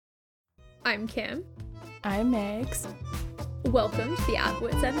I'm Kim. I'm Megs. Welcome to the At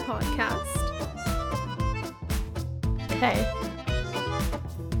Wits End podcast. Hey.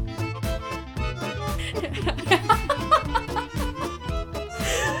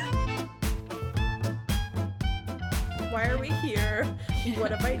 Why are we here? What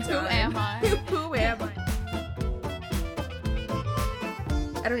have I done? Who am I? Who am I?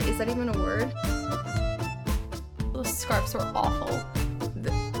 I don't know, is that even a word? Those scarves were awful.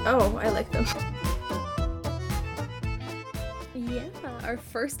 Oh, I like them. Yeah, our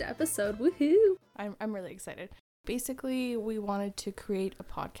first episode. Woohoo! I'm really excited. Basically, we wanted to create a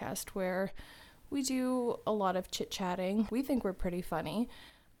podcast where we do a lot of chit-chatting. We think we're pretty funny.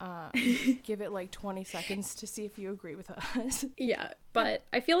 Give it like 20 seconds to see if you agree with us. Yeah, but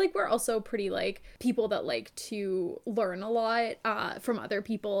I feel like we're also pretty like people that like to learn a lot from other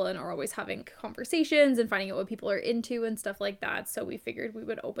people and are always having conversations and finding out what people are into and stuff like that. So we figured we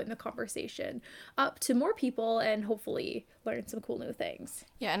would open the conversation up to more people and hopefully learn some cool new things.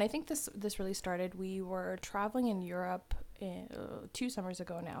 Yeah, and I think this really started. We were traveling in Europe 2 summers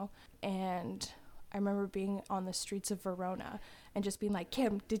ago now, and I remember being on the streets of Verona and just being like,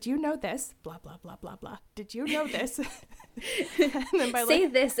 Kim, did you know this? Blah, blah, blah, blah, blah. Did you know this? And then say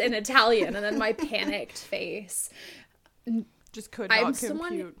this in Italian, and then my panicked face. Just could not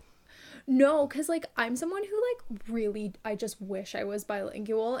compute. No, because, like, I'm someone who, like, really, I just wish I was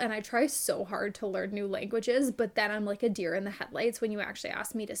bilingual, and I try so hard to learn new languages, but then I'm like a deer in the headlights when you actually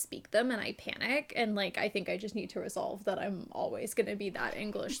ask me to speak them, and I panic, and, like, I think I just need to resolve that I'm always gonna be that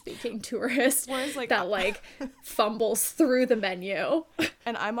English-speaking tourist like, that, like, fumbles through the menu.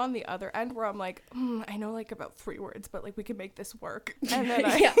 And I'm on the other end where I'm like, I know, like, about 3 words, but, like, we can make this work. And then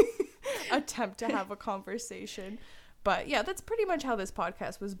I attempt to have a conversation. But yeah, that's pretty much how this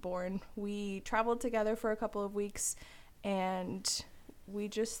podcast was born. We traveled together for a couple of weeks and we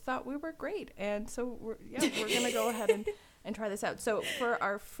just thought we were great. And so we're going to go ahead and try this out. So for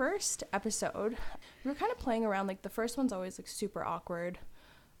our first episode, we were kind of playing around. Like, the first one's always like super awkward.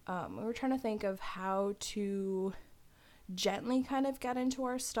 We were trying to think of how to gently kind of get into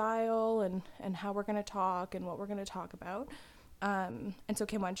our style and how we're going to talk and what we're going to talk about. And so,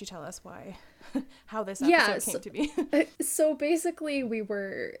 Kim, why don't you tell us how this episode came to be? So basically we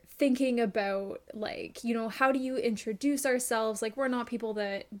were thinking about, like, you know, how do you introduce ourselves? Like, we're not people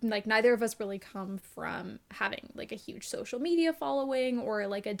that, like, neither of us really come from having, like, a huge social media following or,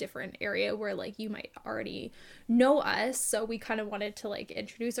 like, a different area where, like, you might already know us. So we kind of wanted to, like,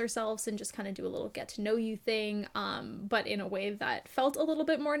 introduce ourselves and just kind of do a little get to know you thing, but in a way that felt a little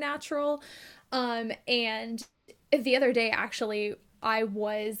bit more natural. And the other day, actually, I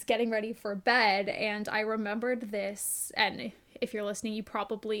was getting ready for bed and I remembered this, and if you're listening, you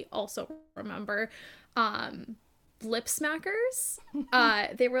probably also remember, lip smackers.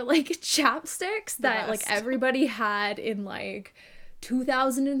 They were like chapsticks that like everybody had in like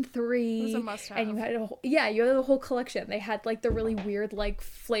 2003. It was a must-have. And you had a whole collection. They had like the really weird like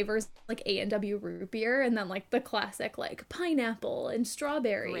flavors like A&W root beer, and then like the classic like pineapple and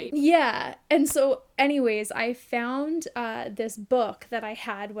strawberry. Great. Yeah. And so anyways, I found this book that I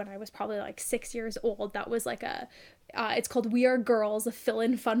had when I was probably like 6 years old that was like it's called We Are Girls, a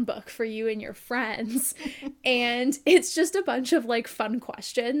fill-in fun book for you and your friends. And it's just a bunch of like fun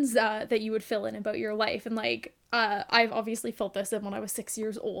questions that you would fill in about your life. And like, I've obviously filled this in when I was 6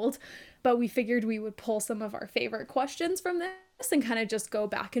 years old, but we figured we would pull some of our favorite questions from this and kind of just go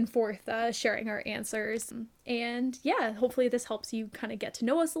back and forth sharing our answers. And yeah, hopefully this helps you kind of get to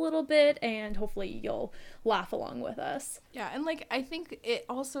know us a little bit, and hopefully you'll laugh along with us. Yeah, and like I think it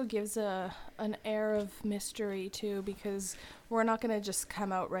also gives an air of mystery too, because we're not going to just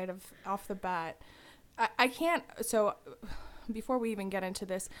come out right off the bat. I can't, so before we even get into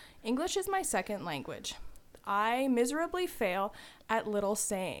this, English is my second language. I miserably fail at little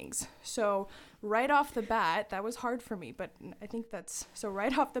sayings. So right off the bat, that was hard for me, but I think so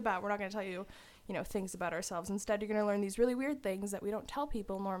right off the bat, we're not going to tell you, things about ourselves. Instead, you're going to learn these really weird things that we don't tell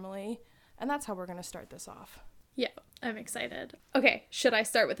people normally, and that's how we're going to start this off. Yeah, I'm excited. Okay, should I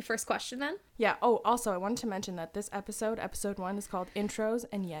start with the first question then? Yeah. Oh, also, I wanted to mention that this episode 1, is called Intros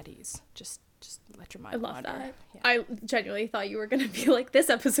and Yetis. Just let your mind wander. I love that. Yeah. I genuinely thought you were going to be like,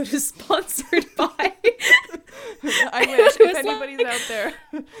 this episode is sponsored by... I wish. If anybody's out there,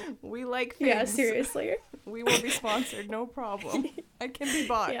 we like things. Yeah, seriously. We will be sponsored, no problem. I can be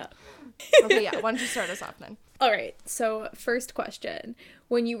bought. Yeah. Okay, yeah. Why don't you start us off then? All right. So first question.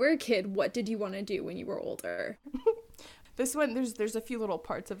 When you were a kid, what did you want to do when you were older? This one, there's a few little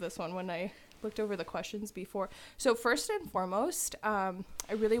parts of this one when I looked over the questions before. So first and foremost, I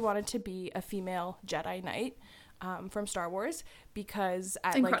really wanted to be a female Jedi Knight. from Star Wars, because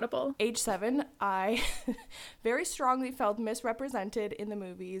at Incredible. like age 7, I very strongly felt misrepresented in the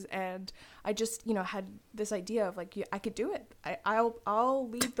movies, and I just, you know, had this idea of like, yeah, I could do it. I'll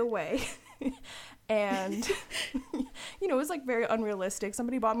lead the way. And you know, it was like very unrealistic.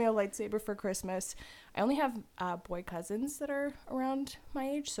 Somebody bought me a lightsaber for Christmas. I only have boy cousins that are around my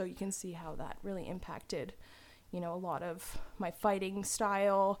age, so you can see how that really impacted, you know, a lot of my fighting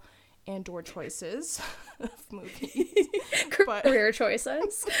style and or choices of movies. Career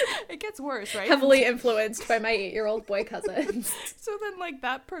choices. It gets worse, right? Heavily influenced by my 8-year-old boy cousins. So then like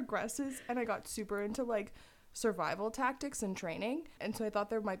that progresses, and I got super into like survival tactics and training, and so I thought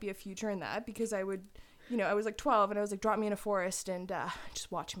there might be a future in that, because I would, you know, I was like 12 and I was like, drop me in a forest and just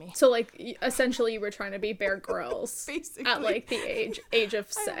watch me. So like essentially you were trying to be Bear Grylls basically at like the age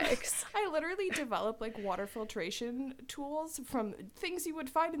of 6. I literally developed like water filtration tools from things you would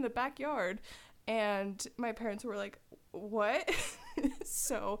find in the backyard, and my parents were like, what?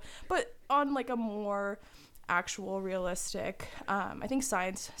 So, but on like a more actual realistic, I think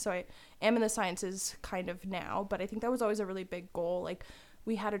science, so I am in the sciences kind of now, but I think that was always a really big goal. Like,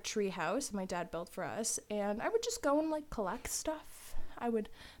 we had a tree house my dad built for us, and I would just go and like collect stuff. I would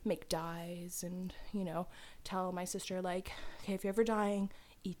make dyes and, you know, tell my sister like, okay, if you're ever dying,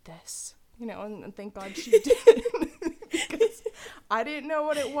 eat this, you know, and thank God she did. Because I didn't know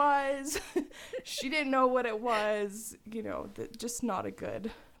what it was. She didn't know what it was, you know, just not a good.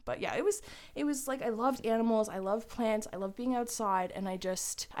 But yeah, it was like, I loved animals, I loved plants, I loved being outside, and I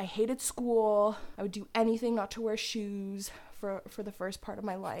hated school. I would do anything not to wear shoes for the first part of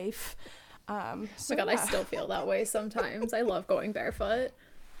my life. So oh my God, yeah. I still feel that way sometimes. I love going barefoot.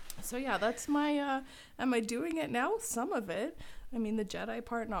 So yeah, that's my, am I doing it now? Some of it. I mean, the Jedi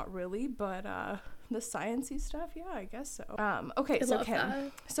part, not really, but the sciencey stuff, yeah, I guess so. Okay, I so love Kim,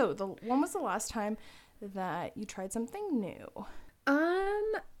 that. so when was the last time that you tried something new?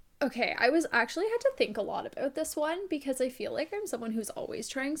 Okay, I had to think a lot about this one, because I feel like I'm someone who's always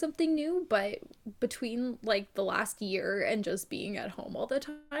trying something new, but between like the last year and just being at home all the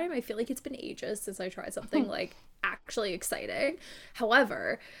time, I feel like it's been ages since I tried something like actually exciting.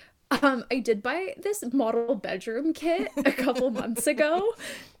 However, I did buy this model bedroom kit a couple months ago,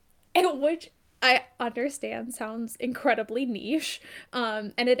 which I understand sounds incredibly niche,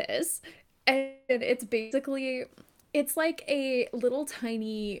 and it is. And it's basically, it's like a little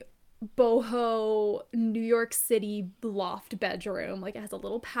tiny boho New York City loft bedroom. Like, it has a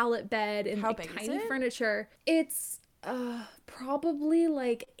little pallet bed and like tiny furniture. It's probably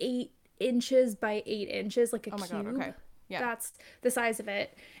like 8 inches by 8 inches, like a cube. God, okay. Yeah. That's the size of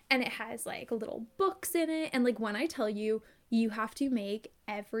it. And it has like little books in it. And like, when I tell you, you have to make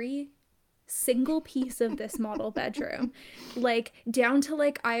every single piece of this model bedroom, like down to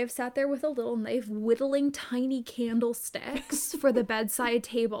like, I have sat there with a little knife whittling tiny candlesticks for the bedside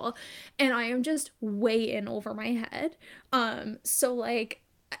table, and I am just way in over my head. So like,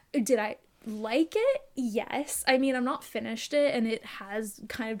 did I like it? Yes. I mean, I'm not finished it, and it has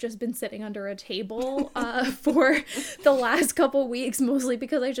kind of just been sitting under a table for the last couple weeks, mostly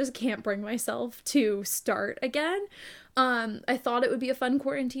because I just can't bring myself to start again. I thought it would be a fun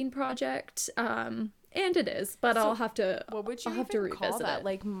quarantine project, and it is, but so I'll have to revisit that? It.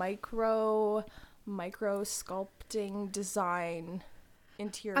 Like micro sculpting design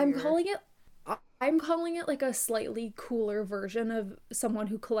interior. I'm calling it like a slightly cooler version of someone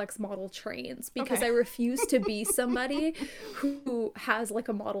who collects model trains, because okay. I refuse to be somebody who has like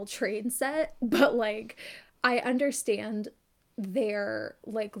a model train set, but like, I understand their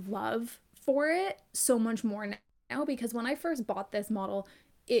like love for it so much more now, because when I first bought this model,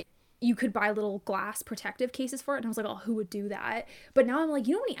 you could buy little glass protective cases for it, and I was like, oh, who would do that? But now I'm like,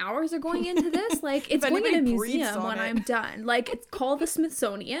 you know how many hours are going into this? Like, it's going in a museum when I'm done. Like, it's called the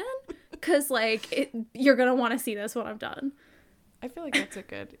Smithsonian, because like, you're gonna want to see this when I'm done. I feel like that's a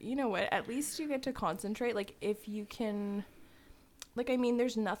good, you know what, at least you get to concentrate. Like, if you can, like, I mean,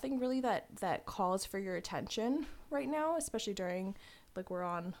 there's nothing really that calls for your attention right now, especially during, like, we're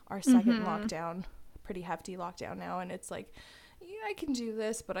on our second lockdown, pretty hefty lockdown now, and it's like, yeah, I can do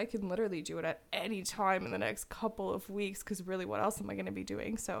this, but I can literally do it at any time in the next couple of weeks, because really, what else am I going to be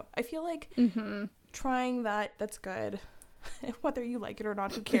doing? So I feel like trying that's good. Whether you like it or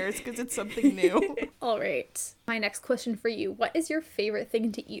not, who cares, because it's something new. All right. My next question for you. What is your favorite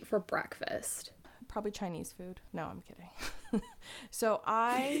thing to eat for breakfast? Probably Chinese food. No, I'm kidding. So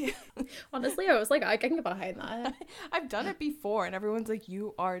I... Honestly, I was like, I can get behind that. I've done it before, and everyone's like,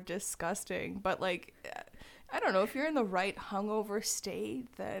 you are disgusting. But, like, I don't know, if you're in the right hungover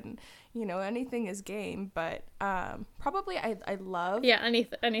state, then, you know, anything is game. But probably I love... Yeah,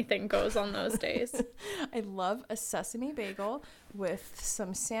 anything goes on those days. I love a sesame bagel with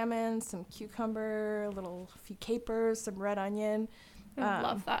some salmon, some cucumber, a few capers, some red onion. I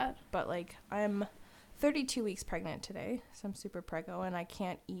love that. But, like, I'm 32 weeks pregnant today, so I'm super preggo, and I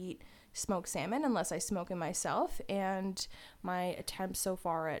can't eat smoked salmon unless I smoke it myself, and my attempts so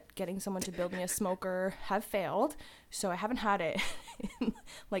far at getting someone to build me a smoker have failed, so I haven't had it in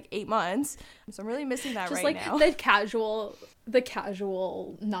like 8 months, so I'm really missing that just right like now. The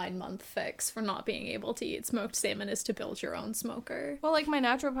casual 9-month fix for not being able to eat smoked salmon is to build your own smoker. Well, like, my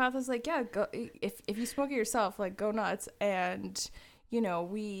naturopath is like, yeah, go, if you smoke it yourself, like, go nuts. And, you know,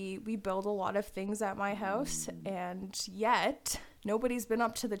 we build a lot of things at my house, and yet nobody's been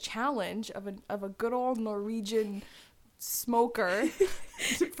up to the challenge of a good old Norwegian smoker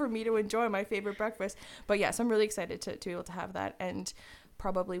for me to enjoy my favorite breakfast. But yes, I'm really excited to be able to have that, and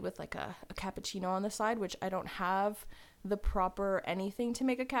probably with like a cappuccino on the side, which I don't have the proper anything to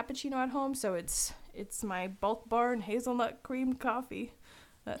make a cappuccino at home, so it's my Bulk Barn hazelnut cream coffee.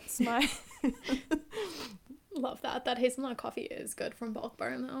 That's my Love that. That hazelnut coffee is good from Bulk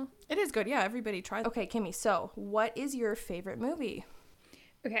Barn, though. It is good. Yeah, everybody try. Okay, Kimmy, so what is your favorite movie?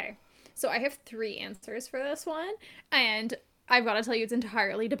 Okay, so I have 3 answers for this one, and I've got to tell you, it's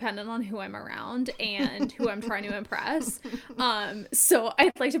entirely dependent on who I'm around and who I'm trying to impress. So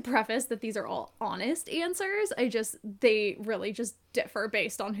I'd like to preface that these are all honest answers. They really just differ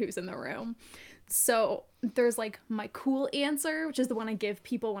based on who's in the room. So there's like my cool answer, which is the one I give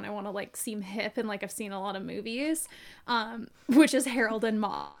people when I want to like seem hip and like I've seen a lot of movies, which is Harold and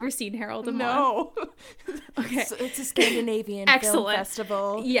Maude. Have you seen Harold and Maude? No. Okay. So it's a Scandinavian film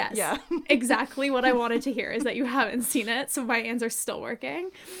festival. Yes. Yeah. Exactly what I wanted to hear is that you haven't seen it, so my answer's still working.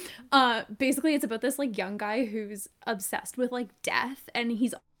 Basically it's about this like young guy who's obsessed with like death, and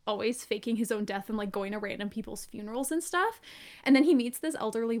he's always faking his own death and like going to random people's funerals and stuff. And then he meets this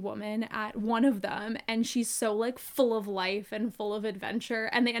elderly woman at one of them, and she's so like full of life and full of adventure,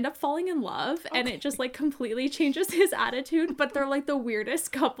 and they end up falling in love. And it just like completely changes his attitude. But they're like the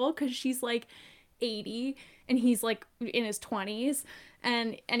weirdest couple because she's like 80 and he's like in his 20s.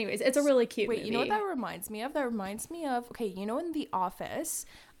 And anyways, it's a really cute movie. You know what that reminds me of? That reminds me of, okay, you know in The Office,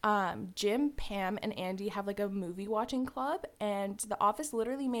 Jim, Pam, and Andy have like a movie watching club, and The Office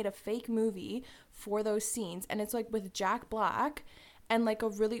literally made a fake movie for those scenes, and it's like with Jack Black and like a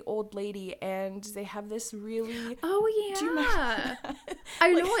really old lady, and they have this really... Oh yeah,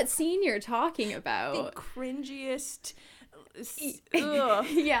 I know what scene you're talking about. The cringiest...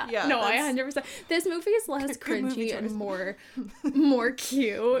 Yeah, no, I 100%. This movie is less cringy and more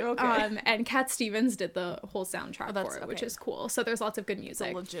cute. Okay. And Cat Stevens did the whole soundtrack for it, which is cool. So there's lots of good music.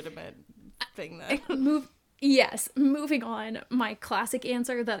 It's a legitimate thing then. Moving on. My classic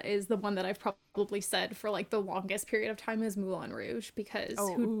answer, that is the one that I've probably said for like the longest period of time, is Moulin Rouge, because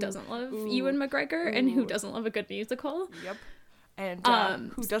who doesn't love Ewan McGregor and who doesn't love a good musical? Yep. And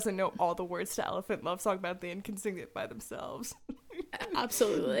who doesn't know all the words to Elephant Love Song Badly and can sing it by themselves?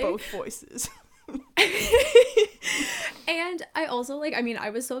 Absolutely. Both voices. And I also I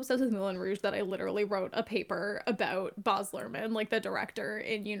was so obsessed with Moulin Rouge that I literally wrote a paper about Baz Luhrmann, like the director,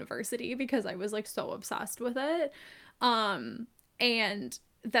 in university, because I was like so obsessed with it. And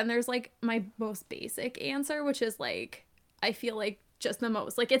then there's like my most basic answer, which is like, I feel like just the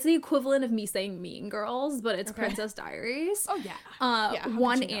most, like, it's the equivalent of me saying Mean Girls, but it's Princess Diaries. Oh yeah.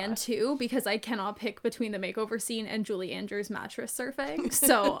 1 and 2, because I cannot pick between the makeover scene and Julie Andrews mattress surfing.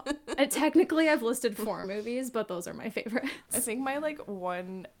 So technically I've listed 4 movies, but those are my favorites. I think my like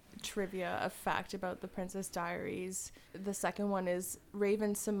one trivia of fact about the Princess Diaries, the second one is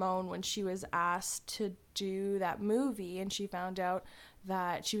Raven-Symoné, when she was asked to do that movie and she found out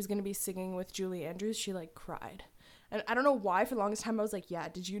that she was going to be singing with Julie Andrews, she like cried. And I don't know why, for the longest time I was like, yeah,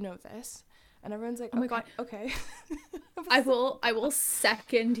 did you know this? And everyone's like, oh my god, okay. I will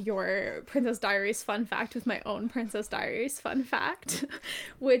second your Princess Diaries fun fact with my own Princess Diaries fun fact,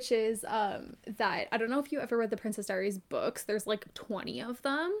 which is that, I don't know if you ever read the Princess Diaries books. There's like 20 of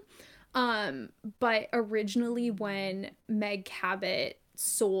them. But originally when Meg Cabot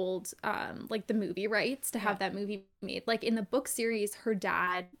sold like the movie rights to have that movie made, like in the book series, her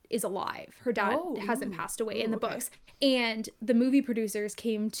dad is alive. Her dad hasn't passed away in the books. And the movie producers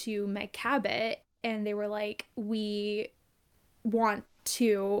came to Meg Cabot and they were like, we want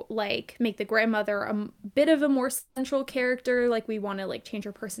to like make the grandmother a bit of a more central character. Like we want to like change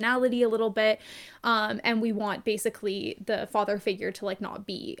her personality a little bit, and we want basically the father figure to like not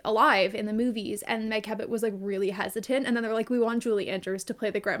be alive in the movies. And Meg Cabot was like really hesitant, and then they're like, we want Julie Andrews to play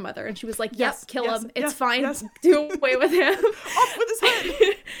the grandmother, and she was like, yes, kill him, it's fine, do away with him. Off with his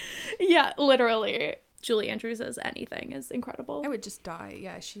head. Yeah, literally. Julie Andrews as anything is incredible. I would just die.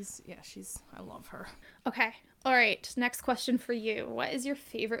 Yeah, she's I love her. Okay. All right. Next question for you. What is your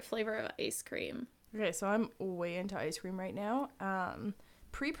favorite flavor of ice cream? Okay, so I'm way into ice cream right now.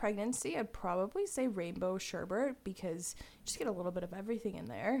 Pre-pregnancy, I'd probably say rainbow sherbet because you just get a little bit of everything in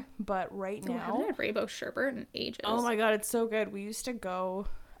there. But right now, I haven't had rainbow sherbet in ages. Oh my god, it's so good. We used to go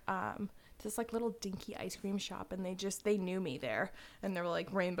to this like little dinky ice cream shop, and they knew me there, and they were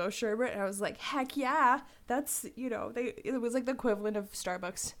like rainbow sherbet, and I was like, heck yeah, that's, you know, it was like the equivalent of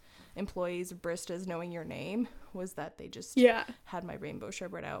Starbucks employees, baristas knowing your name, was that they just had my rainbow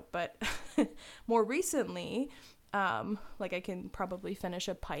sherbet out. But more recently, like I can probably finish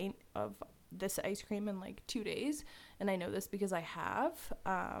a pint of this ice cream in like 2 days, and I know this because I have.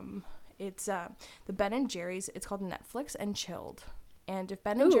 It's the Ben & Jerry's. It's called Netflix and Chilled. And if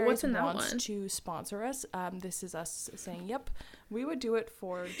Ben & Jerry's wants to sponsor us, this is us saying, yep, we would do it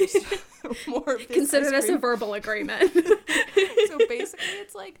for just more of this. Consider this a verbal agreement. So basically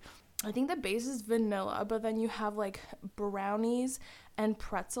it's like, I think the base is vanilla, but then you have like brownies and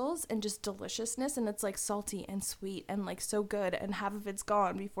pretzels and just deliciousness, and it's like salty and sweet and like so good, and half of it's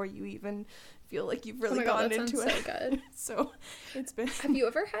gone before you even feel like you've really gone into it. So good. So it's been. Have you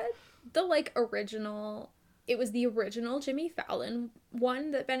ever had the like original? It was the original Jimmy Fallon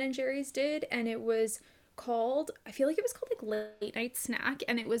one that Ben & Jerry's did, and it was called, I feel like it was called like Late Night Snack,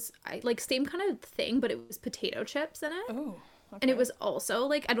 and it was like same kind of thing, but it was potato chips in it. Oh. Okay. And it was also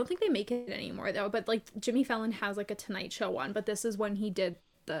like, I don't think they make it anymore though, but like Jimmy Fallon has like a Tonight Show one, but this is when he did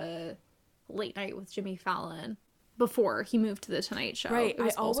the Late Night with Jimmy Fallon before he moved to the Tonight Show. Right. It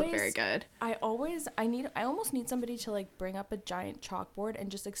was also very good. I almost need somebody to like bring up a giant chalkboard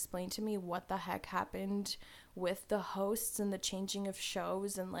and just explain to me what the heck happened with the hosts and the changing of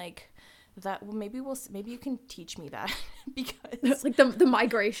shows and like that. Well, maybe you can teach me that because like the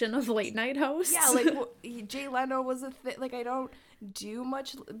migration of late night hosts. Yeah, like Jay Leno was a thing. Like I don't do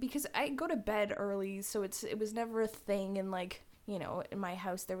much because I go to bed early, so it was never a thing. And like, you know, in my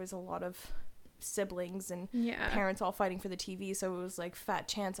house there was a lot of siblings and parents all fighting for the TV, so it was like fat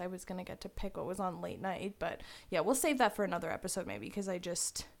chance I was gonna get to pick what was on late night. But yeah, we'll save that for another episode maybe, because I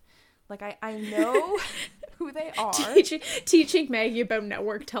just like I know who they are. Teaching Maggie about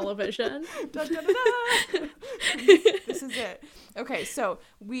network television. Da, da, da, da. This is it. Okay, so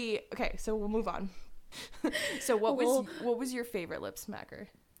we'll move on. So what was your favorite lip smacker?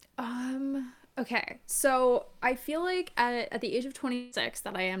 Okay, so I feel like at the age of 26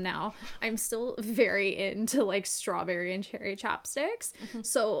 that I am now, I'm still very into like strawberry and cherry chapsticks. Mm-hmm.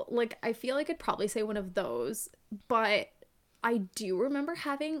 So like I feel like I'd probably say one of those, but I do remember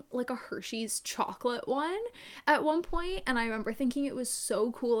having like a Hershey's chocolate one at one point, and I remember thinking it was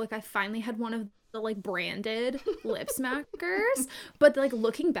so cool. Like I finally had one of the like branded lip smackers, but like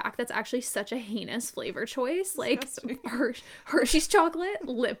looking back, that's actually such a heinous flavor choice. Like Hershey's chocolate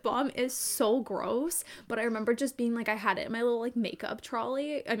lip balm is so gross, but I remember just being like, I had it in my little like makeup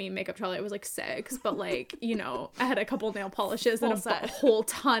trolley. I was like 6, but like, you know, I had a couple nail polishes and a whole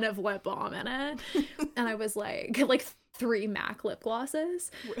ton of lip balm in it, and I was like 3 MAC lip glosses.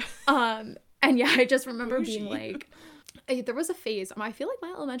 And yeah, I just remember being like, there was a phase. I feel like my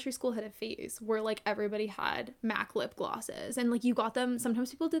elementary school had a phase where like everybody had MAC lip glosses, and like you got them. Sometimes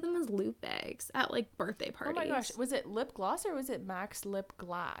people did them as loot bags at like birthday parties. Oh my gosh, was it lip gloss or was it Mac's lip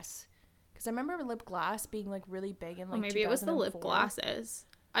glass? Because I remember lip glass being like really big in like maybe it was the lip glasses.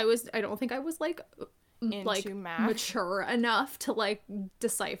 I don't think I was like MAC. Mature enough to like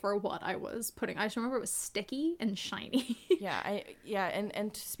decipher what I was putting. I just remember it was sticky and shiny.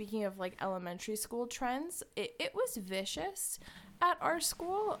 And speaking of like elementary school trends, it was vicious at our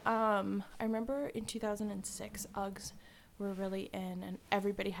school. I remember in 2006 Uggs were really in, and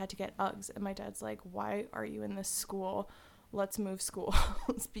everybody had to get Uggs, and my dad's like, why are you in this school? Let's move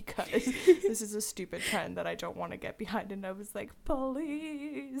schools because this is a stupid trend that I don't want to get behind. And I was like,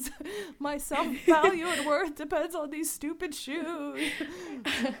 please, my self-value and worth depends on these stupid shoes.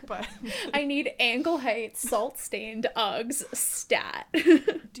 But I need ankle height salt-stained Uggs stat.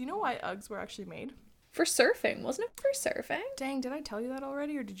 Do you know why Uggs were actually made? For surfing. Wasn't it for surfing? Dang, did I tell you that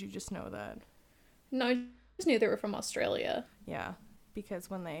already, or did you just know that? No, I just knew they were from Australia. Yeah, because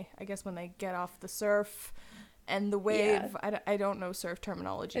when they get off the surf and the wave, I don't know surf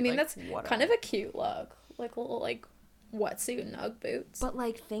terminology. I mean, that's kind of a cute look. Like little like wetsuit and Ugg boots. But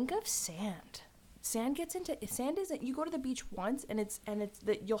like, think of sand. Sand isn't, you go to the beach once and it's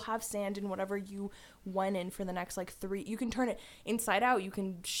that you'll have sand in whatever you went in for the next like 3, you can turn it inside out, you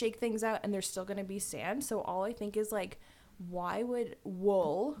can shake things out, and there's still gonna be sand. So all I think is like, why would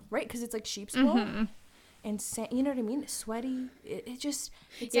wool, right? Because it's like sheep's wool and sand, you know what I mean? Sweaty. It sounds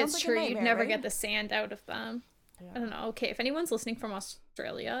it's like true. a nightmare, You'd never right? get the sand out of them. Yeah. I don't know. Okay, if anyone's listening from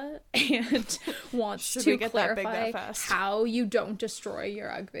Australia and wants Should to we get that big clarify that fast? how you don't destroy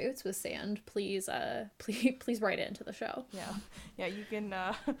your Ugg boots with sand, please write it into the show. Yeah, you can.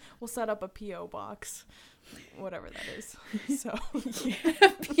 We'll set up a PO box, whatever that is. So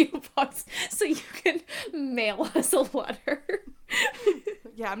PO box, so you can mail us a letter.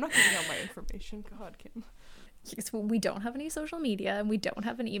 yeah, I'm not giving out my information. God, Kim. Yes, we don't have any social media and we don't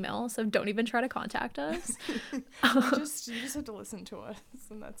have an email, so don't even try to contact us. You just have to listen to us,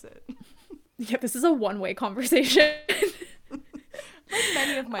 and that's it. Yeah, this is a one-way conversation. Like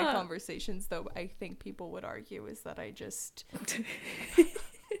many of my conversations, though, I think people would argue is that I just I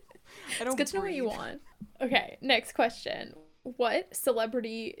don't It's good to know what you want. Okay, next question. What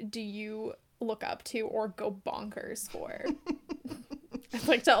celebrity do you look up to or go bonkers for? I'd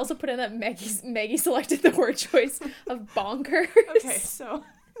like to also put in that Maggie selected the word choice of bonkers. Okay, so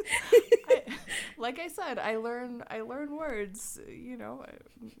like I said, I learn words, you know.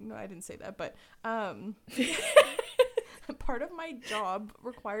 No, I didn't say that, but part of my job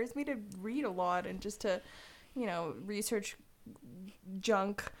requires me to read a lot and just to, you know, research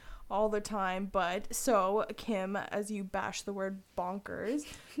junk all the time. But so, Kim, as you bash the word bonkers,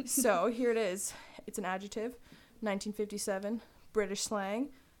 so here it is. It's an adjective, 1957, British slang,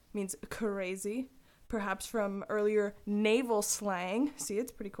 means crazy, perhaps from earlier naval slang. See,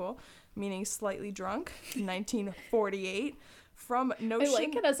 it's pretty cool, meaning slightly drunk, 1948. From notion, I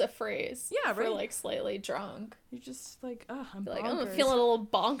like it as a phrase. Yeah, for right? like slightly drunk. You're just like, oh, I'm Like, bonkers. I'm feeling a little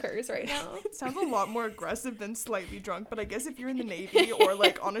bonkers right now. It sounds a lot more aggressive than slightly drunk, but I guess if you're in the Navy or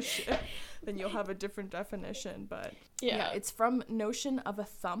like on a ship, then you'll have a different definition. But yeah, it's from notion of a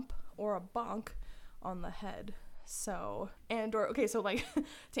thump or a bonk on the head. So, okay, so like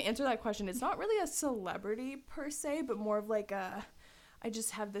to answer that question, it's not really a celebrity per se, but more of like I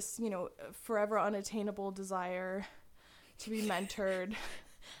just have this, you know, forever unattainable desire to be mentored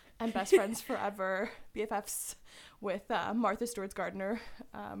and best friends forever, BFFs with Martha Stewart's gardener,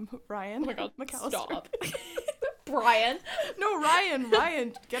 Ryan. Oh my god, McAllister. stop. Brian. No, Ryan,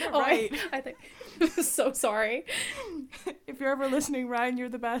 get it right. I think so sorry. If you're ever listening, Ryan, you're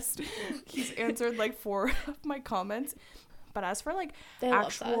the best. He's answered like 4 of my comments. But as for like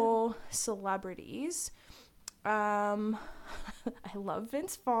actual celebrities, I love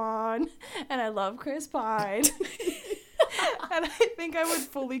Vince Vaughn and I love Chris Pine. And I think I would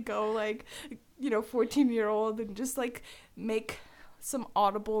fully go like, you know, 14-year-old and just like make some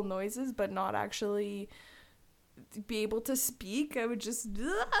audible noises but not actually be able to speak. I would just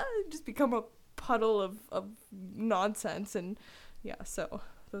become a puddle of nonsense. And yeah, so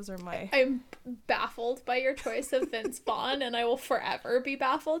those are my... I'm baffled by your choice of Vince Vaughn, and I will forever be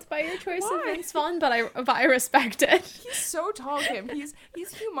baffled by your choice of Vince Vaughn, but I respect it. He's so tall, Kim. He's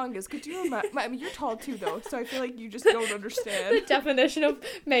humongous. Could you imagine? I mean, you're tall too, though, so I feel like you just don't understand. The definition of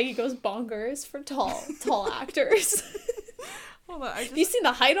Maggie goes bonkers for tall actors. Hold on, Have you seen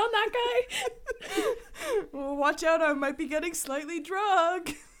the height on that guy? Well, watch out, I might be getting slightly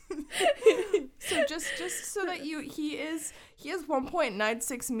drunk. So just so that he is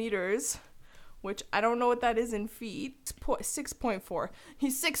 1.96 meters, which I don't know what that is in feet. 6.4.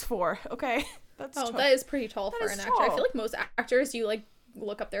 He's 6'4". Okay, that's tall. That is pretty tall for an actor. Tall. I feel like most actors, you like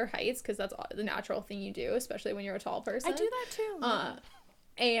look up their heights because that's the natural thing you do, especially when you're a tall person. I do that too.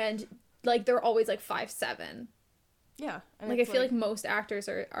 And like they're always like 5'7". Yeah. And like I feel like most actors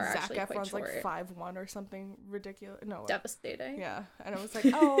are actually Zac quite Efron's short. like 5'1" or something ridiculous. No. Devastating. Yeah. And I was like,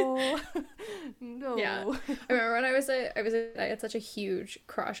 oh no. Yeah. I remember when I had such a huge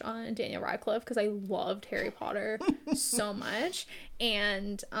crush on Daniel Radcliffe because I loved Harry Potter so much.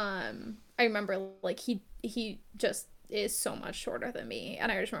 And I remember like he just is so much shorter than me,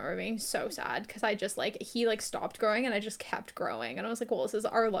 and I just remember being so sad because I just like he like stopped growing and I just kept growing, and I was like, well, this is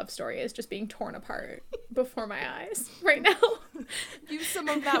our love story is just being torn apart before my eyes right now. Use some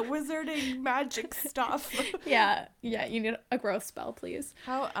of that wizarding magic stuff. Yeah, you need a growth spell, please.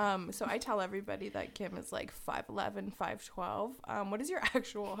 How so I tell everybody that Kim is like 5'11", 5'12". What is your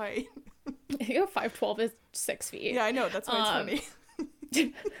actual height? I think 5'12" is 6 feet. Yeah, I know, that's why it's funny.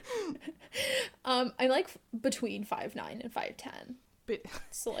 I'm like between 5'9" and 5'10". But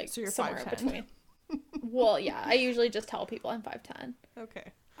So you're somewhere 5'10". between. Well, yeah, I usually just tell people I'm 5'10".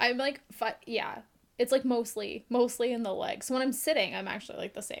 Okay. I'm like yeah. It's like mostly in the legs. So when I'm sitting, I'm actually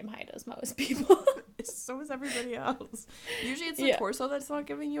like the same height as most people. So is everybody else. Usually it's the torso that's not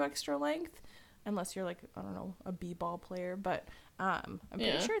giving you extra length, unless you're like, I don't know, a b-ball player, but I'm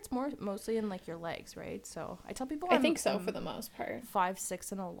pretty sure it's mostly in like your legs, right? So I tell people I think so for the most part.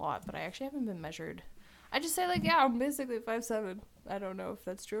 5'6" and a lot, but I actually haven't been measured. I just say like, yeah, I'm basically 5'7". I don't know if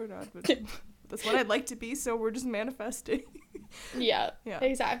that's true or not, but that's what I'd like to be, so we're just manifesting. Yeah,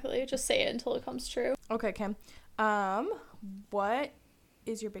 exactly. Just say it until it comes true. Okay, Kim. What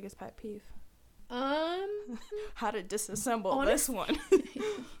is your biggest pet peeve? How to disassemble this one.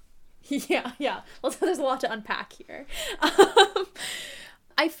 Yeah. Well, there's a lot to unpack here.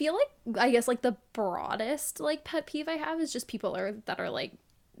 I feel like, I guess, like, the broadest, like, pet peeve I have is just people that are, like,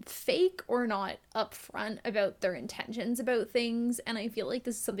 fake or not upfront about their intentions about things. And I feel like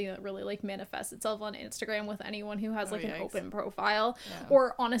this is something that really, like, manifests itself on Instagram with anyone who has, like, an open profile. Yeah.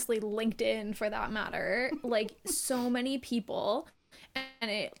 Or, honestly, LinkedIn, for that matter. Like, so many people... And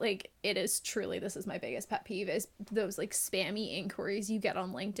it is truly, this is my biggest pet peeve, is those like spammy inquiries you get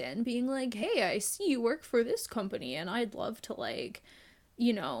on LinkedIn being like, hey, I see you work for this company and I'd love to, like,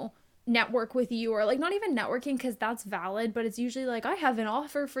 you know, network with you, or like not even networking because that's valid, but it's usually like, I have an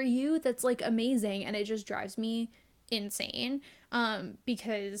offer for you that's like amazing, and it just drives me insane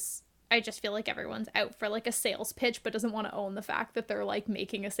because I just feel like everyone's out for like a sales pitch but doesn't want to own the fact that they're like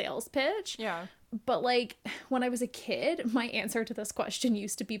making a sales pitch. Yeah. But like when I was a kid, my answer to this question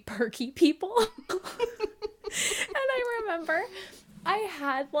used to be perky people. And I remember I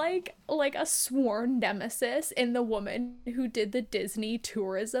had like a sworn nemesis in the woman who did the Disney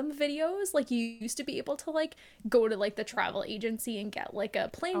tourism videos. Like, you used to be able to like go to like the travel agency and get like a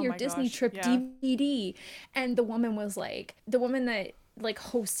plan your Disney trip DVD. And the woman was like, the woman that like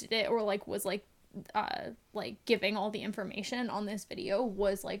hosted it or like was like giving all the information on this video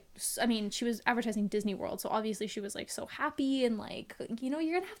was like, I mean, she was advertising Disney World, so obviously she was like so happy and like, you know,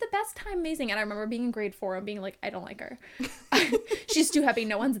 you're gonna have the best time, amazing. And I remember being in grade 4 and being like, I don't like her. She's too happy.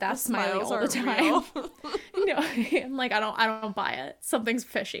 No one's that smiley all the time. No, I'm like, I don't buy it. Something's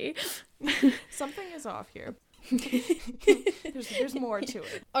fishy. Something is off here. There's more to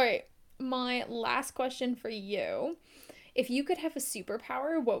it. All right, my last question for you: if you could have a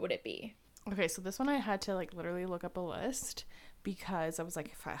superpower, what would it be? Okay, so this one I had to like literally look up a list because I was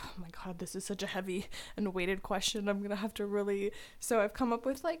like, oh my god, this is such a heavy and weighted question. I'm gonna have to really. So I've come up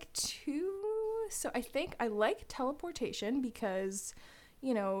with like 2. So I think I like teleportation because,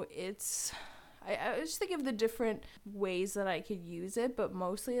 you know, it's. I was just thinking of the different ways that I could use it, but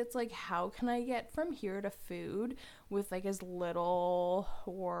mostly it's like, how can I get from here to food with like as little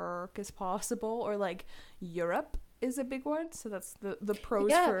work as possible, or like Europe is a big one. So that's the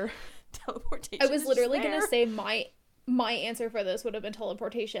pros for teleportation. I was literally gonna say my answer for this would have been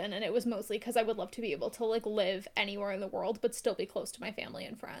teleportation, and it was mostly because I would love to be able to like live anywhere in the world but still be close to my family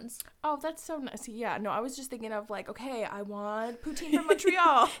and friends. Oh, that's so nice. Yeah, no, I was just thinking of like, okay, I want poutine from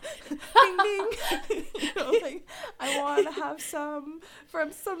Montreal. Ding ding. You know, like, I want to have some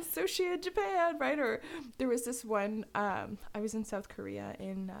from some sushi in Japan, right? Or there was this one, I was in South Korea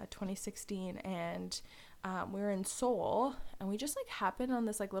in 2016, and we were in Seoul, and we just like happened on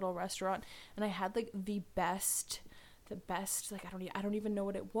this like little restaurant, and I had like the best, like, I don't even know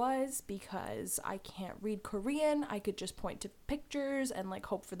what it was because I can't read Korean. I could just point to pictures and like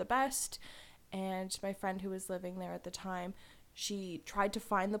hope for the best. And my friend who was living there at the time, she tried to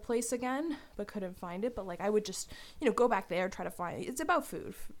find the place again but couldn't find it. But like, I would just, you know, go back there, try to find it. It's about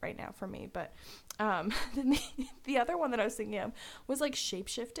food right now for me. But then the other one that I was thinking of was like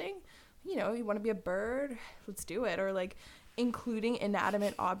shape-shifting. You know, you want to be a bird, let's do it. Or like including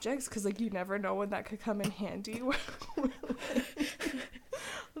inanimate objects, because like you never know when that could come in handy.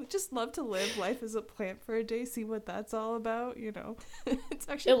 Just love to live life as a plant for a day, see what that's all about, you know. It's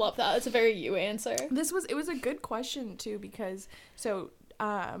actually, I love that. It's a very you answer. It was a good question too, because so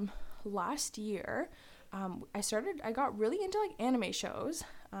last year I got really into like anime shows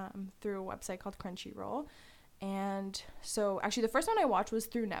through a website called Crunchyroll. And so actually the first one I watched was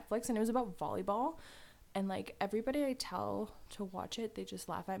through Netflix, and it was about volleyball. And like everybody I tell to watch it, they just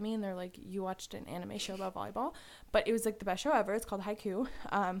laugh at me and they're like, you watched an anime show about volleyball? But it was like the best show ever. It's called Haikyuu.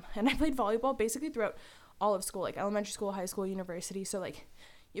 And I played volleyball basically throughout all of school, like elementary school, high school, university. So like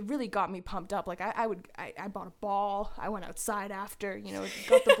it really got me pumped up. Like I bought a ball. I went outside after, you know,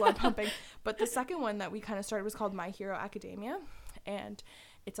 got the blood pumping. But the second one that we kind of started was called My Hero Academia. And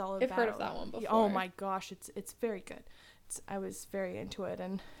it's all about... I've heard of that one before. Oh my gosh, it's very good. I was very into it,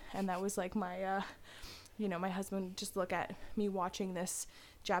 and that was like my, you know, my husband would just look at me watching this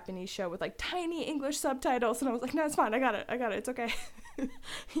Japanese show with like tiny English subtitles, and I was like, no, it's fine, I got it, it's okay.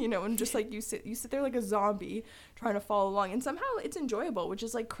 you know, and just like you sit there like a zombie trying to follow along, and somehow it's enjoyable, which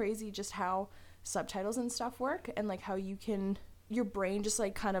is like crazy just how subtitles and stuff work, and like how your brain just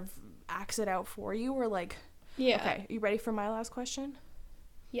like kind of acts it out for you, or like, yeah. Okay, you ready for my last question?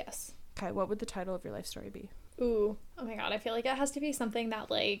 Yes. Okay, what would the title of your life story be? Ooh, oh my god, I feel like it has to be something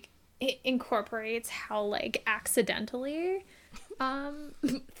that like it incorporates how like accidentally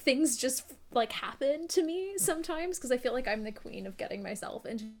things just like happen to me sometimes, because I feel like I'm the queen of getting myself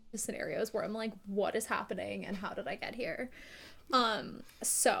into scenarios where I'm like, what is happening and how did I get here?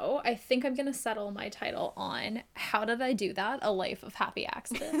 So I think I'm gonna settle my title on How Did I Do That? A Life of Happy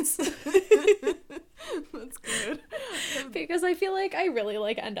Accidents. That's good. Because I feel like I really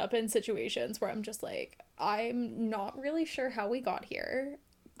like end up in situations where I'm just like, I'm not really sure how we got here.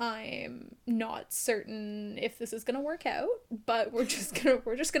 I'm not certain if this is gonna work out, but we're just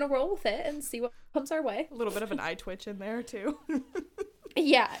gonna roll with it and see what comes our way. A little bit of an eye twitch in there too.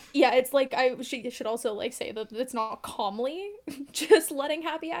 Yeah, it's like I should also like say that it's not calmly just letting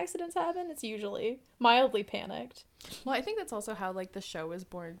happy accidents happen. It's usually mildly panicked. Well, I think that's also how like the show was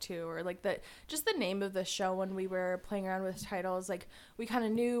born too, or like the name of the show. When we were playing around with titles, like we kind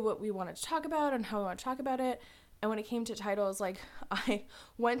of knew what we wanted to talk about and how we want to talk about it. And when it came to titles, like I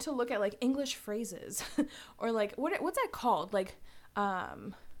went to look at like English phrases or like what's that called? Like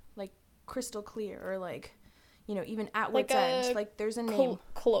crystal clear, or like, you know, even at wit's end. Like there's a name.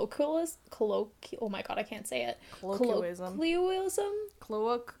 Oh my god, I can't say it. Colloquialism.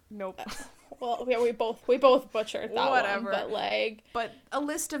 Nope. Well, yeah, we both butchered that Whatever. One, but a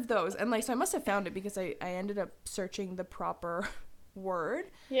list of those, and like so I must have found it because I ended up searching the proper word,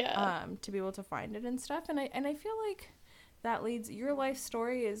 to be able to find it and stuff, and I feel like that leads, your life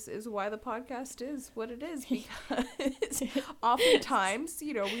story is why the podcast is what it is, because oftentimes,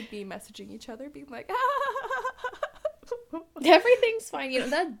 you know, we'd be messaging each other being like everything's fine, you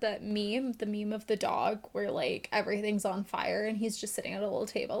know, that meme, the meme of the dog where like everything's on fire and he's just sitting at a little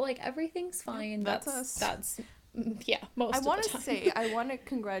table, like everything's fine. That's us. That's yeah, most I of want the to time. say, I want to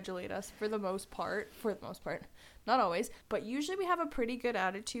congratulate us for the most part, not always, but usually we have a pretty good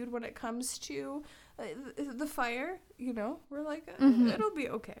attitude when it comes to the fire, you know, we're like, it'll be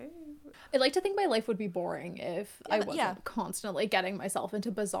okay. I'd like to think my life would be boring if I wasn't constantly getting myself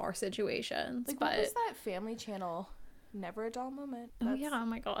into bizarre situations. Like, but what was that Family Channel, Never a Dull Moment? Oh yeah, oh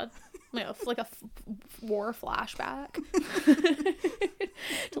my god, like a war flashback.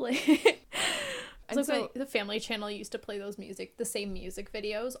 To like, and so like the Family Channel used to play the same music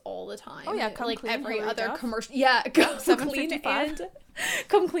videos all the time. Oh yeah, Come like Clean, every Hilary other Duff. commercial. Yeah, Come Clean 7:55. and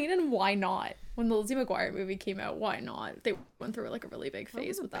Come Clean and Why Not? When the Lizzie McGuire movie came out, Why Not? They went through like a really big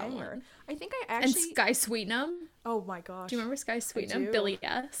phase with that one. I think I actually. And Sky Sweetnam. Oh my gosh. Do you remember Sky Sweetnam? do. Billy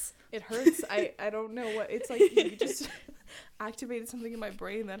S. It hurts. I don't know what it's like. You just activated something in my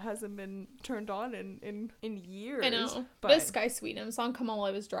brain that hasn't been turned on in years. I know. But This Sky Sweetnam song come on while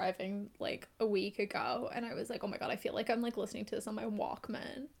I was driving like a week ago, and I was like, oh my god, I feel like I'm like listening to this on my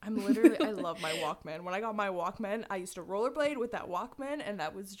Walkman. I love my Walkman. When I got my Walkman, I used to rollerblade with that Walkman, and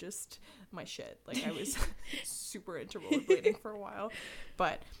that was just my shit. Like I was super into rollerblading for a while.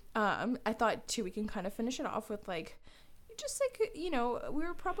 But I thought too, we can kind of finish it off with like, just like, you know, we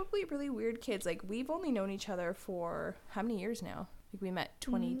were probably really weird kids. Like we've only known each other for how many years now? Like we met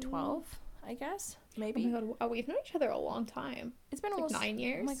 2012, I guess, maybe. Oh my god, we've known each other a long time. It's been almost like 9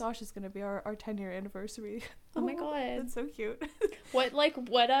 years. Oh my gosh, it's gonna be our 10-year anniversary. Oh my god, that's so cute. what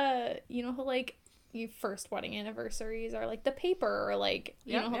you know how like your first wedding anniversaries are like the paper, or like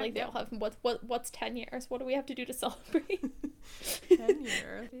you know how like they all have what's 10 years? What do we have to do to celebrate? 10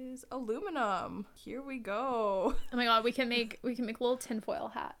 year is aluminum. Here we go. Oh my god, we can make little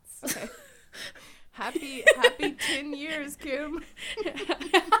tinfoil hats. Okay. Happy 10 years, Kim.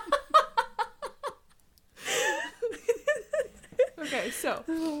 Okay,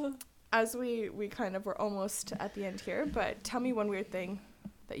 so as we kind of were almost at the end here, but tell me one weird thing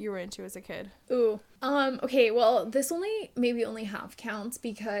that you were into as a kid. Ooh. Okay, well, this maybe half counts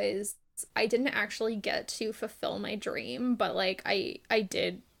because I didn't actually get to fulfill my dream, but like I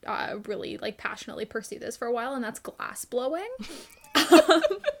did really like passionately pursue this for a while, and that's glass blowing.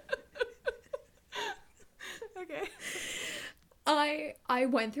 Okay. I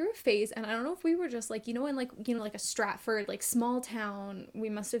went through a phase, and I don't know if we were just like, like a Stratford, like small town, we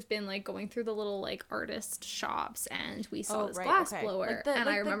must have been like going through the little like artist shops, and we saw this glass blower, and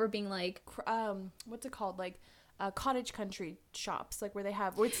I remember being like, what's it called, like cottage country shops, like where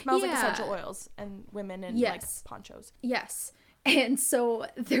it smells like essential oils and women in like ponchos. Yes. And so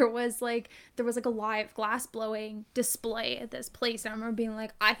there was like a live glass blowing display at this place, and I remember being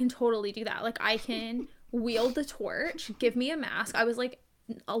like, I can totally do that. Like I can wield the torch, give me a mask. I was like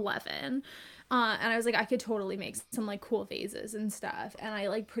 11. And I was like, I could totally make some like cool vases and stuff. And I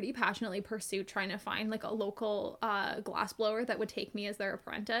like pretty passionately pursued trying to find like a local glass blower that would take me as their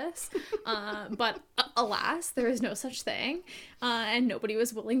apprentice. But alas, there is no such thing. And nobody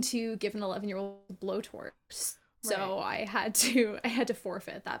was willing to give an 11-year-old blowtorch. So I had to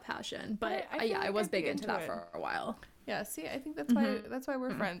forfeit that passion. But I was big into that for a while. Yeah, see, I think that's why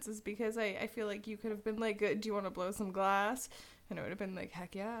we're friends, is because I feel like you could have been like, do you want to blow some glass? And it would have been like,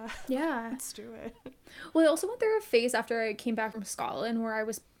 heck yeah. Yeah. Let's do it. Well, I also went through a phase after I came back from Scotland where I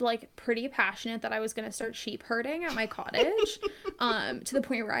was like pretty passionate that I was going to start sheep herding at my cottage, to the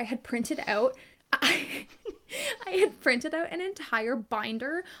point where I had printed out an entire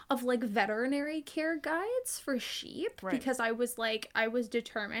binder of like veterinary care guides for sheep, because I was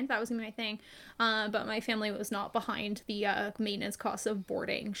determined that was gonna be my thing. But my family was not behind the maintenance costs of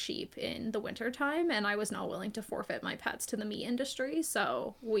boarding sheep in the winter time, and I was not willing to forfeit my pets to the meat industry.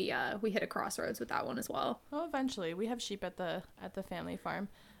 So we hit a crossroads with that one as well. Well, eventually we have sheep at the family farm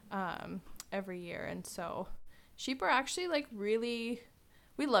every year, and so sheep are actually like really.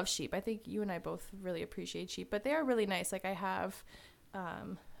 We love sheep. I think you and I both really appreciate sheep, but they are really nice. Like I have,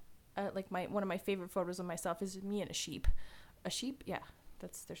 like one of my favorite photos of myself is me and a sheep. A sheep, yeah.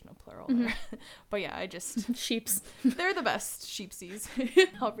 There's no plural there. But yeah, I just sheeps. They're the best sheepsies.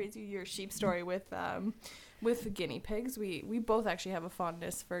 I'll read you your sheep story with guinea pigs. We both actually have a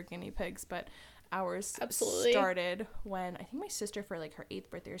fondness for guinea pigs, but ours started when I think my sister, for like her 8th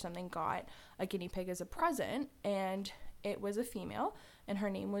birthday or something, got a guinea pig as a present, and it was a female, and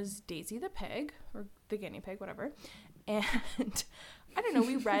her name was Daisy the pig, or the guinea pig, whatever. And I don't know,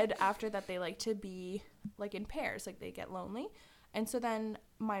 we read after that they like to be like in pairs, like they get lonely. And so then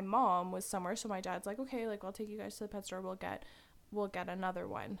my mom was somewhere, so my dad's like, okay, like I'll take you guys to the pet store, we'll get another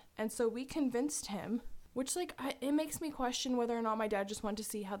one. And so we convinced him, which like it makes me question whether or not my dad just wanted to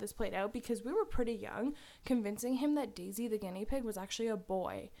see how this played out, because we were pretty young, convincing him that Daisy the guinea pig was actually a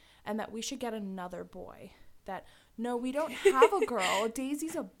boy and that we should get another boy. That no, we don't have a girl,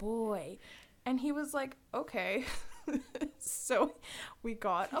 Daisy's a boy. And he was like, okay. So we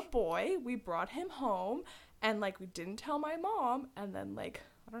got a boy, we brought him home, and like we didn't tell my mom, and then like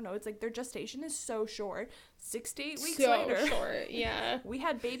I don't know, it's like their gestation is so short. 6 to 8 weeks later. So short, yeah. We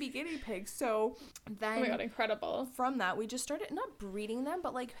had baby guinea pigs. So then, oh my god, incredible. From that, we just started not breeding them,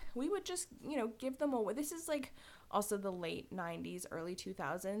 but like we would just, give them away. This is like also the late 90s, early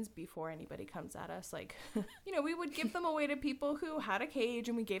 2000s, before anybody comes at us. Like, we would give them away to people who had a cage,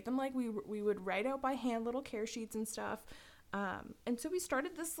 and we gave them like, we would write out by hand little care sheets and stuff. And so we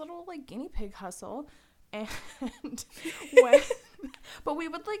started this little like guinea pig hustle. And but we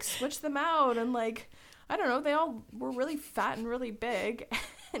would like switch them out, and like I don't know, they all were really fat and really big.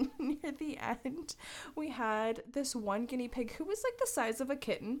 And near the end, we had this one guinea pig who was like the size of a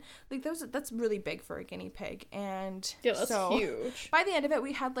kitten. Like that's really big for a guinea pig. And yeah, that's so huge. By the end of it,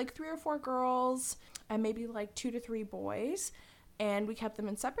 we had like 3 or 4 girls and maybe like 2 to 3 boys. And we kept them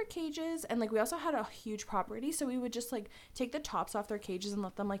in separate cages, and like we also had a huge property, so we would just like take the tops off their cages and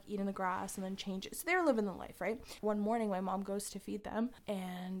let them like eat in the grass and then change it. So they were living the life, right? One morning my mom goes to feed them,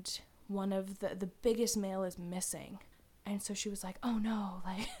 and one of the biggest male is missing. And so she was like, oh no,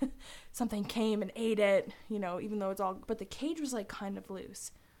 like something came and ate it, even though it's all, but the cage was like kind of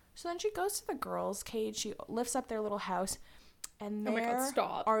loose. So then she goes to the girls' cage, she lifts up their little house, and there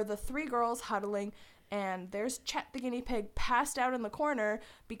are the 3 girls huddling. And there's Chet the guinea pig passed out in the corner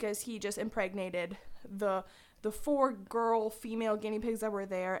because he just impregnated the 4 female guinea pigs that were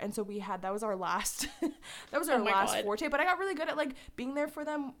there. And so that was our last last forte. But I got really good at like being there for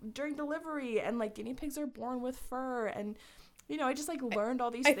them during delivery, and like guinea pigs are born with fur, and I just like learned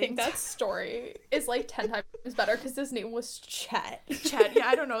all these things. I think that story is like 10 times better because his name was Chet. Chet, yeah,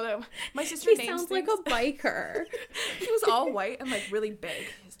 I don't know that. My sister names sounds like a biker. He was all white and like really big.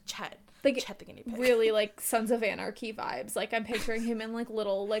 He's Chet. Like Chet the guinea pig. Really like Sons of Anarchy vibes. Like I'm picturing him in like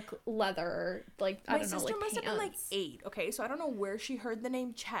little like leather, like I don't know, like my sister must pants. have been like 8, okay? So I don't know where she heard the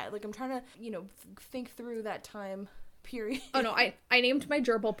name Chet. Like I'm trying to, think through that time period. Oh no, I named my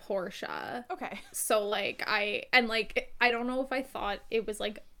gerbil Portia. Okay. So like I don't know if I thought it was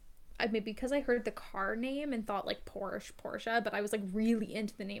like maybe because I heard the car name and thought like Porsche, but I was like really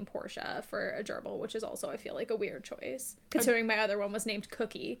into the name Portia for a gerbil, which is also I feel like a weird choice considering my other one was named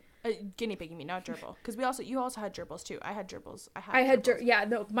Cookie. Guinea pig, you mean, not gerbil? Because you also had gerbils too. I had gerbils.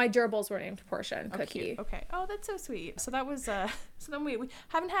 My gerbils were named Portia and Cookie. Okay. Oh, that's so sweet. So that was so then we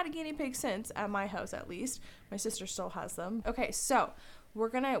haven't had a guinea pig since, at my house at least. My sister still has them. Okay, so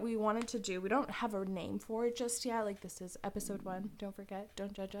we wanted to do, we don't have a name for it just yet. Like, this is episode 1. Don't forget,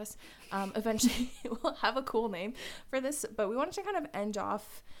 don't judge us. Eventually we'll have a cool name for this, but we wanted to kind of end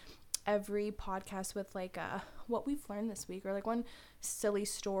off every podcast with like what we've learned this week, or like one silly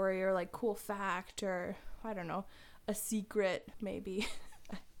story, or like cool fact, or I don't know, a secret maybe.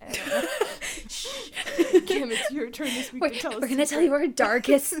 I don't know. Kim, it's your turn this week to tell us. We're gonna tell you our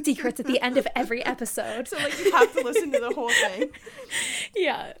darkest secrets at the end of every episode. So like you have to listen to the whole thing.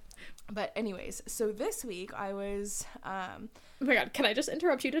 Yeah. But anyways, so this week I was oh my god, can I just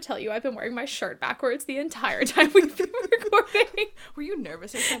interrupt you to tell you I've been wearing my shirt backwards the entire time we've been recording. Were you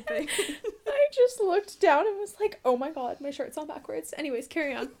nervous or something? I just looked down and was like, oh my god, my shirt's on backwards. Anyways,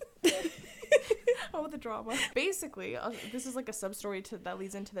 carry on. Oh, the drama. Basically, this is like a sub-story that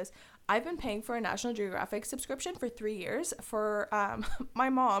leads into this. I've been paying for a National Geographic subscription for 3 years for my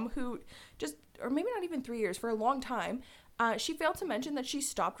mom, who just, or maybe not even 3 years, for a long time. She failed to mention that she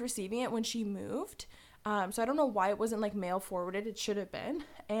stopped receiving it when she moved. So I don't know why it wasn't like mail forwarded. It should have been.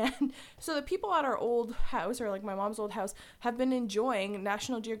 And so the people at our old house, or like my mom's old house, have been enjoying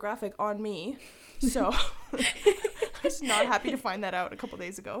National Geographic on me. So I was not happy to find that out a couple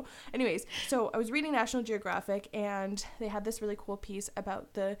days ago. Anyways, so I was reading National Geographic, and they had this really cool piece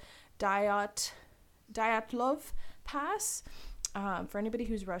about the Dyatlov Pass. For anybody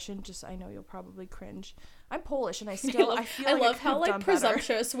who's Russian, just, I know you'll probably cringe. I'm Polish, and I feel I like love how like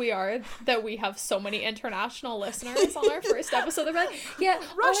presumptuous better. we are that we have so many international listeners on our first episode. They're like, yeah,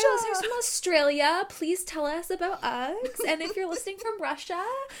 Russia! all our listeners from Australia, please tell us about Uggs. And if you're listening from Russia,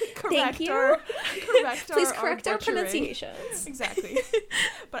 thank you. Please correct our pronunciations. Exactly.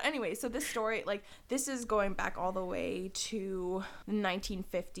 But anyway, so this story, like, this is going back all the way to the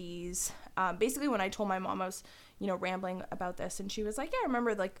 1950s. Basically, when I told my mom I was, rambling about this, and she was like, yeah, I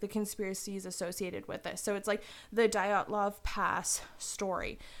remember like the conspiracies associated with this. So it's like the Dyatlov Pass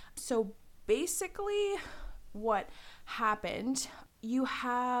story. So basically what happened, you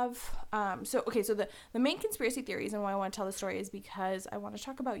have, so the main conspiracy theories, and why I want to tell the story is because I want to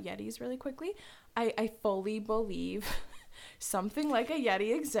talk about Yetis really quickly. I fully believe something like a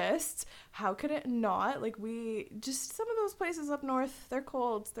Yeti exists. How could it not? Like, some of those places up north, they're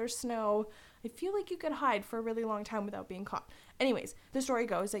cold, there's snow. I feel like you could hide for a really long time without being caught. Anyways, the story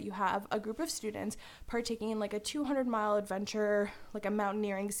goes that you have a group of students partaking in like a 200-mile adventure, like a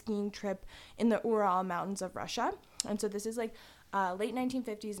mountaineering skiing trip in the Ural Mountains of Russia. And so this is like late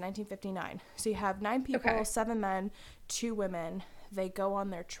 1950s, 1959. So you have 9 people, okay. 7 men, 2 women. They go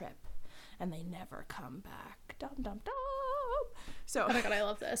on their trip, and they never come back. Dum, dum, dum. So, oh my god, I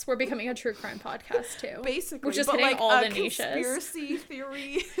love this. We're becoming a true crime podcast too. Basically, we're just hitting like all the niches. Conspiracy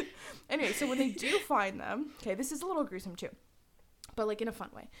theory. Anyway, so when they do find them, okay, this is a little gruesome too, but like in a fun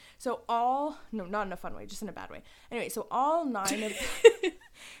way. So not in a fun way, just in a bad way. Anyway, so all 9 of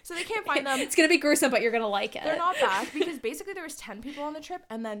so they can't find them. It's gonna be gruesome, but you're gonna like it. They're not back because basically there was 10 people on the trip,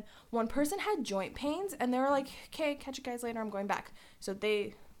 and then one person had joint pains, and they were like, okay, catch you guys later, I'm going back. So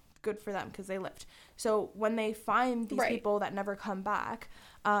good for them because they lived. So when they find these people that never come back,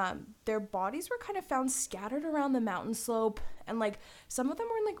 their bodies were kind of found scattered around the mountain slope, and like some of them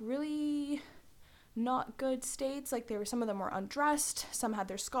were in like really not good states. Like some of them were undressed, some had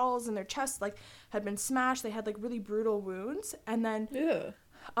their skulls and their chests like had been smashed. They had like really brutal wounds, and then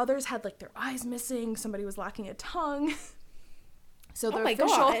others had like their eyes missing. Somebody was lacking a tongue. So the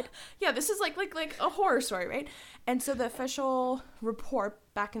God. Yeah, this is like a horror story, right? And so the official report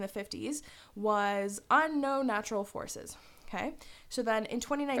back in the 50s was unknown natural forces. Okay. So then in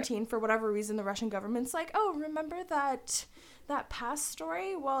 2019, for whatever reason, the Russian government's like, oh, remember that past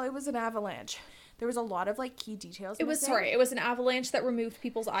story? Well, it was an avalanche. There was a lot of like key details. It was an avalanche that removed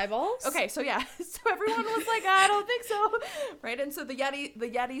people's eyeballs. Okay, so yeah, so everyone was like, I don't think so, right? And so the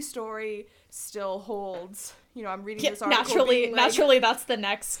Yeti story still holds. I'm reading this article. Naturally, that's the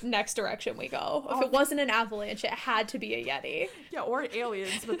next direction we go. If it wasn't an avalanche, it had to be a Yeti. Yeah, or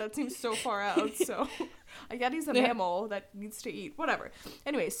aliens, but that seems so far out. So a Yeti's a mammal that needs to eat, whatever.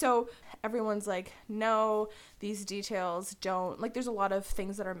 Anyway, so everyone's like, no, these details don't, like, there's a lot of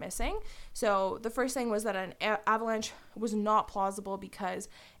things that are missing. So the first thing was that an avalanche was not plausible because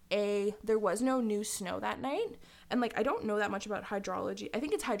there was no new snow that night. And like, I don't know that much about hydrology. I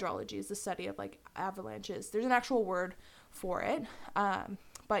think it's hydrology is the study of like avalanches. There's an actual word for it.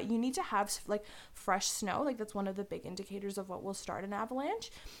 But you need to have like fresh snow. Like that's one of the big indicators of what will start an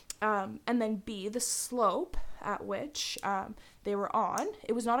avalanche. And then B, the slope at which they were on,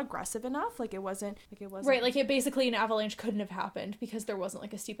 it was not aggressive enough. Like it wasn't right, like it basically, an avalanche couldn't have happened because there wasn't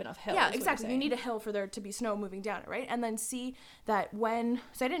like a steep enough hill. Yeah, exactly. You need a hill for there to be snow moving down it, right? And then C, that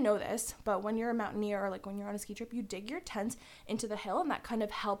so I didn't know this, but when you're a mountaineer or like when you're on a ski trip, you dig your tents into the hill, and that kind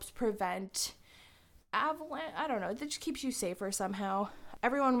of helps prevent avalanche. I don't know, it just keeps you safer somehow.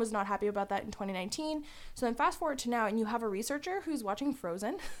 Everyone was not happy about that in 2019. So then fast forward to now, and you have a researcher who's watching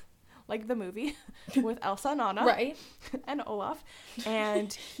Frozen, like the movie, with Elsa and Anna, right, and Olaf,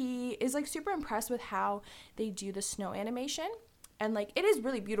 and he is like super impressed with how they do the snow animation, and like it is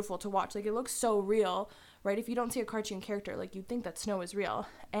really beautiful to watch. Like it looks so real, right? If you don't see a cartoon character, like you'd think that snow is real.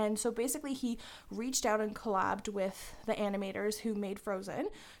 And so basically he reached out and collabed with the animators who made Frozen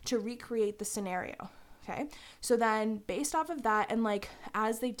to recreate the scenario. Okay, so then based off of that, and like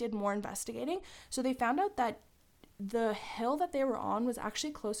as they did more investigating, so they found out that the hill that they were on was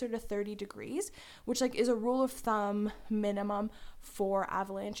actually closer to 30 degrees, which like is a rule of thumb minimum for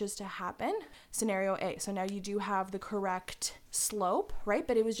avalanches to happen. Scenario A. So now you do have the correct slope, right?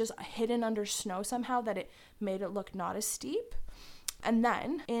 But it was just hidden under snow somehow that it made it look not as steep. And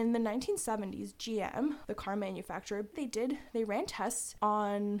then in the 1970s, GM, the car manufacturer, they ran tests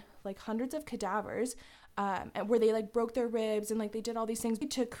on like hundreds of cadavers, where they like broke their ribs, and like they did all these things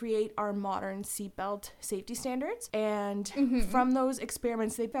to create our modern seatbelt safety standards. And from those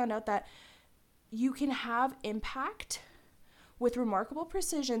experiments, they found out that you can have impact with remarkable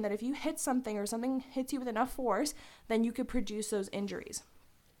precision, that if you hit something or something hits you with enough force, then you could produce those injuries.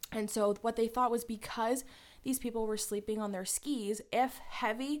 And so what they thought was, because these people were sleeping on their skis, if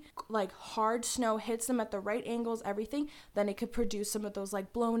heavy, like hard snow hits them at the right angles, everything, then it could produce some of those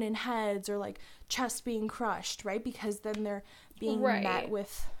like blown in heads or like chest being crushed, right? Because then they're being met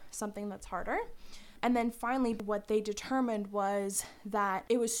with something that's harder. And then finally, what they determined was that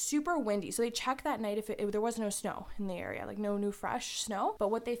it was super windy. So they checked that night if there was no snow in the area, like no new fresh snow. But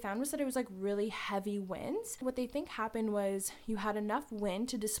what they found was that it was like really heavy winds. What they think happened was you had enough wind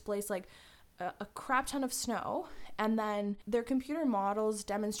to displace like a crap ton of snow. And then their computer models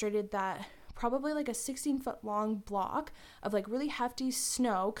demonstrated that probably like a 16-foot long block of like really hefty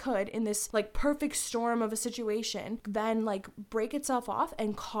snow could, in this like perfect storm of a situation, then like break itself off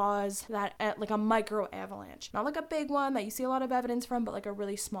and cause that like a micro avalanche. Not like a big one that you see a lot of evidence from, but like a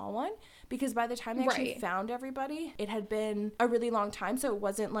really small one. Because by the time they actually found everybody, it had been a really long time, so it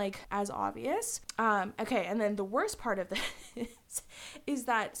wasn't like as obvious. Okay, and then the worst part of this is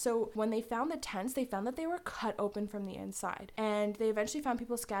that, so when they found the tents, they found that they were cut open from the inside, and they eventually found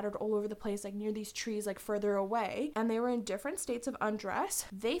people scattered all over the place, like near these trees, like further away, and they were in different states of undress.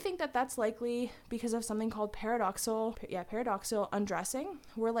 They think that that's likely because of something called paradoxal undressing,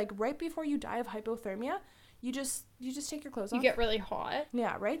 where like right before you die of hypothermia, you just take your clothes off. You get really hot.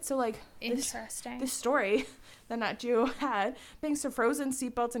 Yeah, right? So like interesting. This story that Nat Geo had, thanks to Frozen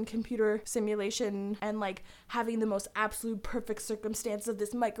seatbelts and computer simulation and like having the most absolute perfect circumstance of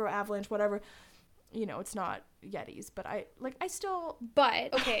this micro avalanche, whatever, you know, it's not Yetis, but I still.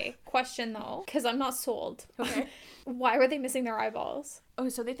 But okay, question though, because I'm not sold. Okay. Why were they missing their eyeballs? Oh,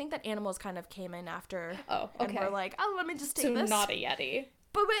 so they think that animals kind of came in after. Oh, okay. And were like, oh, let me just take this. So not a Yeti.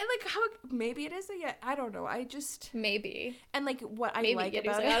 But like, how, maybe it is a Yeti. I don't know. Maybe. And like what I maybe like Yeti's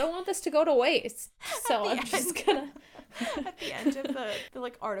about like, it. I don't want this to go to waste. So I'm just gonna. At the end of the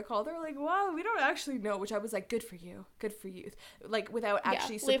like article, they're like, wow, we don't actually know, which I was like, good for you, like without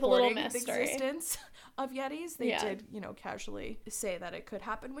actually supporting the existence of Yetis. They did, you know, casually say that it could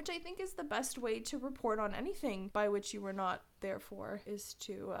happen, which I think is the best way to report on anything by which you were not there for, is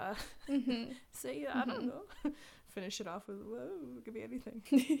to say, I don't know, finish it off with, whoa, it could be anything.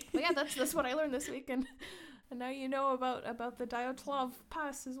 But yeah, that's what I learned this week, and now you know about the Dyatlov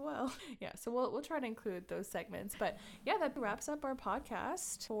Pass as well. Yeah, so we'll try to include those segments. But yeah, that wraps up our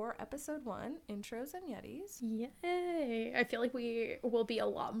podcast for episode 1, Intros and Yetis. Yay! I feel like we will be a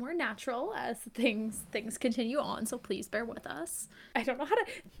lot more natural as things continue on, so please bear with us. I don't know how to...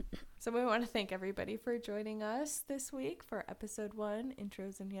 So we want to thank everybody for joining us this week for episode 1,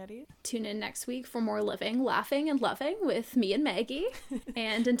 Intros and Yetis. Tune in next week for more living, laughing, and loving with me and Maggie.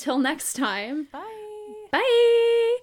 And until next time, bye! Bye!